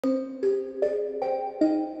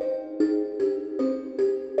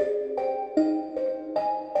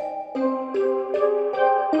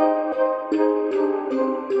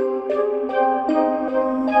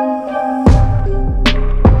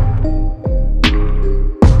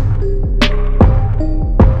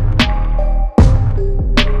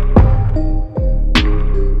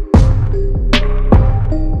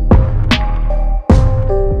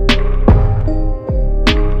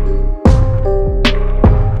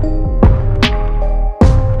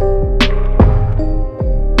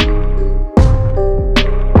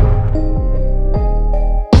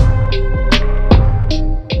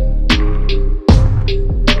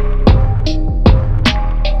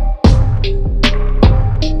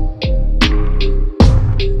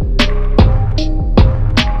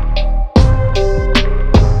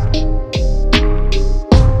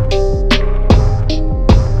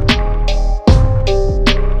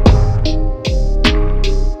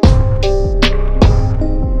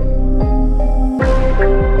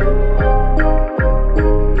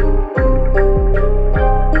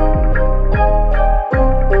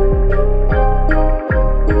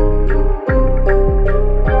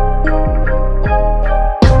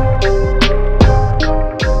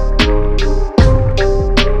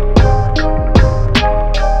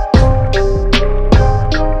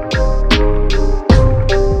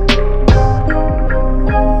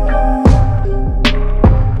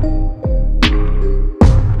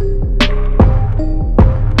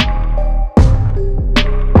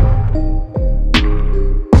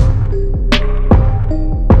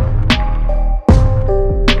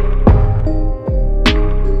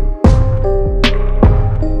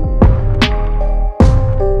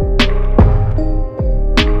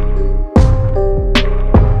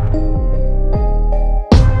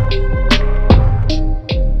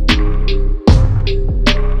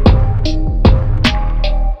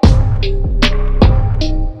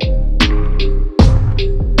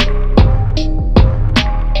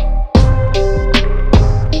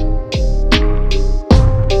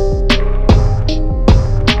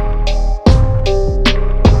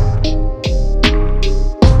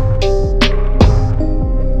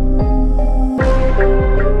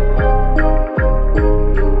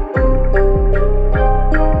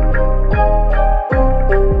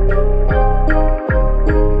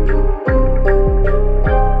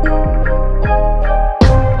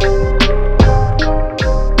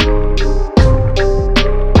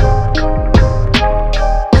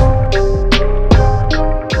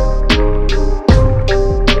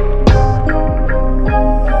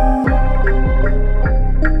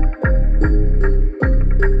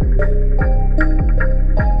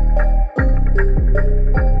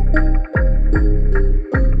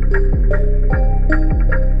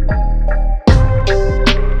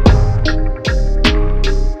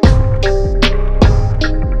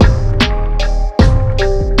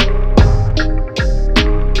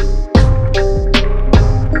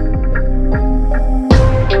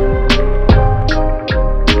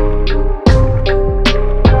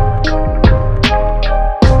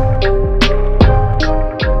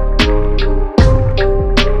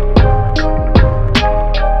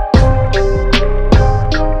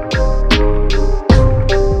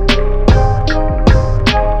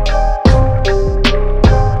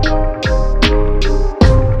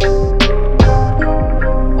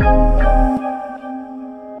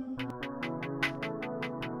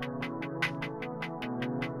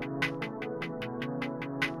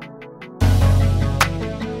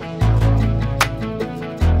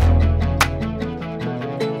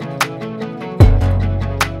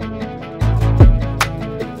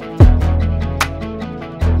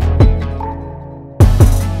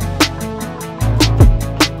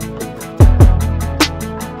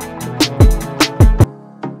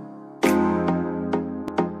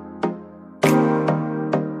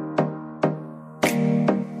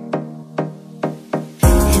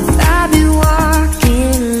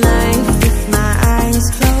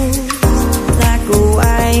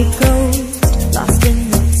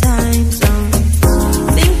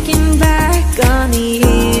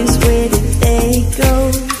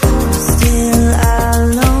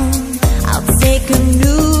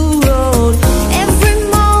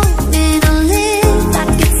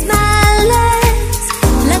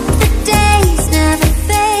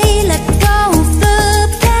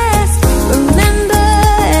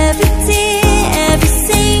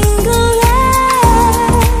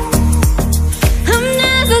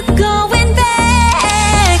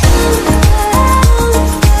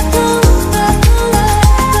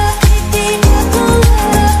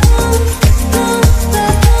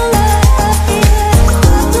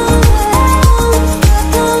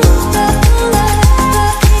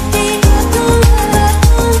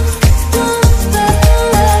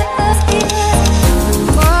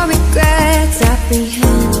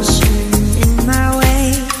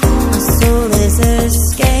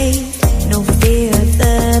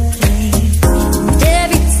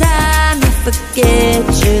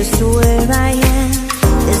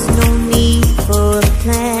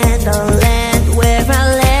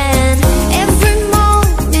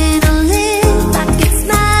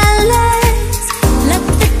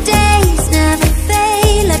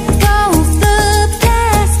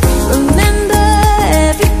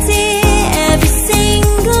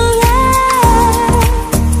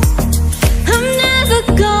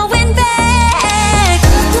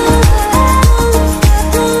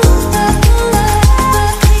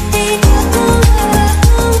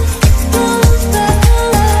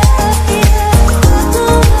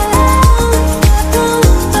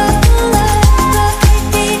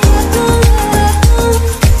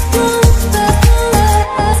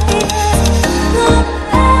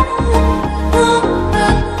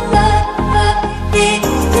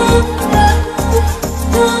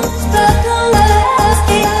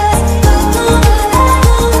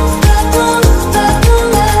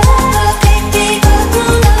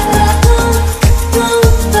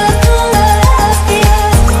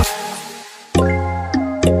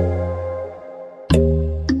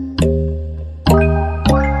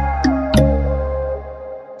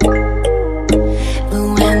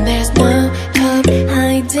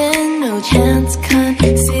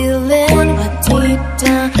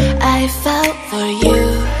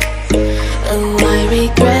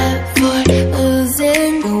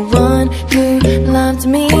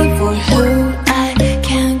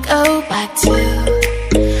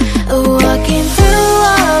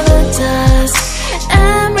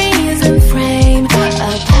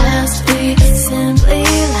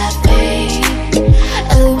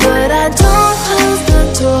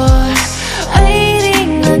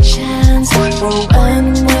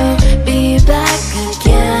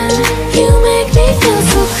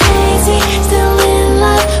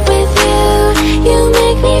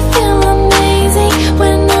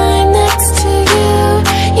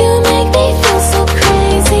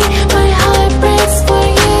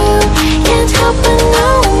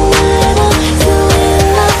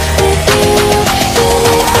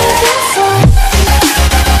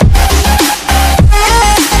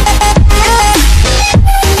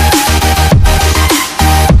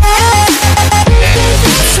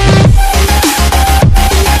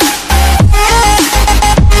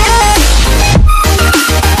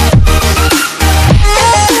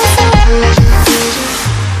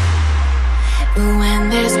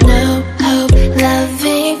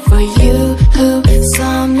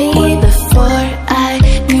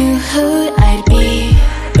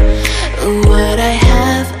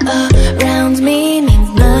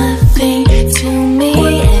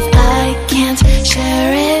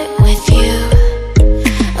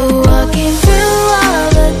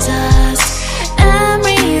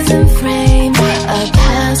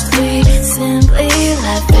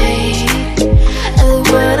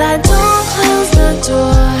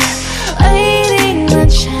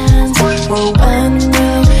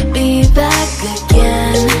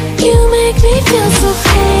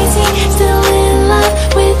crazy, still in love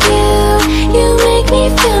with you. You make me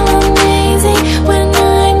feel amazing when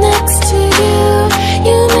I'm next to you.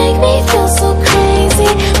 You make me feel so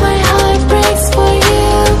crazy, my heart breaks for you.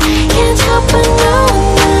 Can't help but know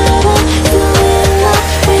that I'm still in love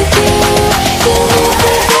with you. You make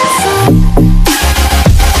me feel so.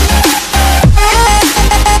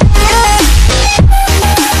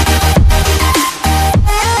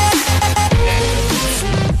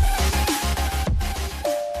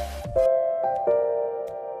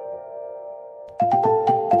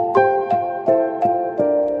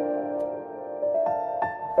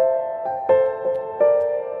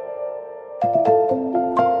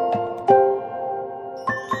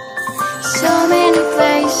 So many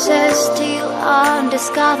places still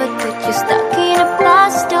undiscovered, but you're stuck in a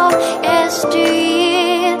blast of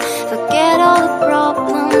yesteryear. Forget all the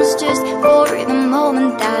problems just for the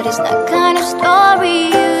moment. That is the kind of story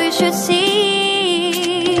you should see.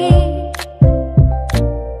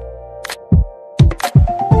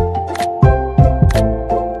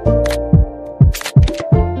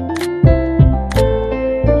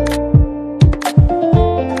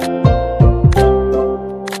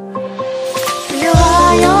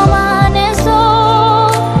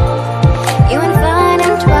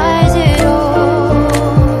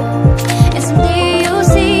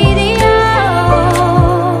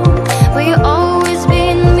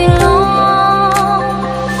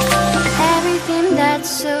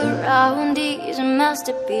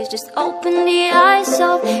 Just open the eyes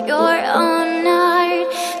of your own heart.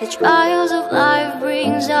 The trials of life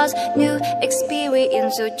brings us new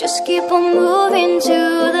experience, so just keep on moving to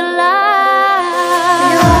the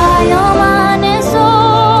light. You are your mind and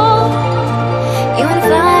soul. You won't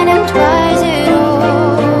find them twice at all.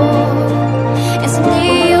 And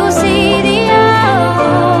someday you'll see the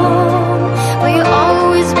home where you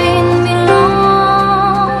always been belong.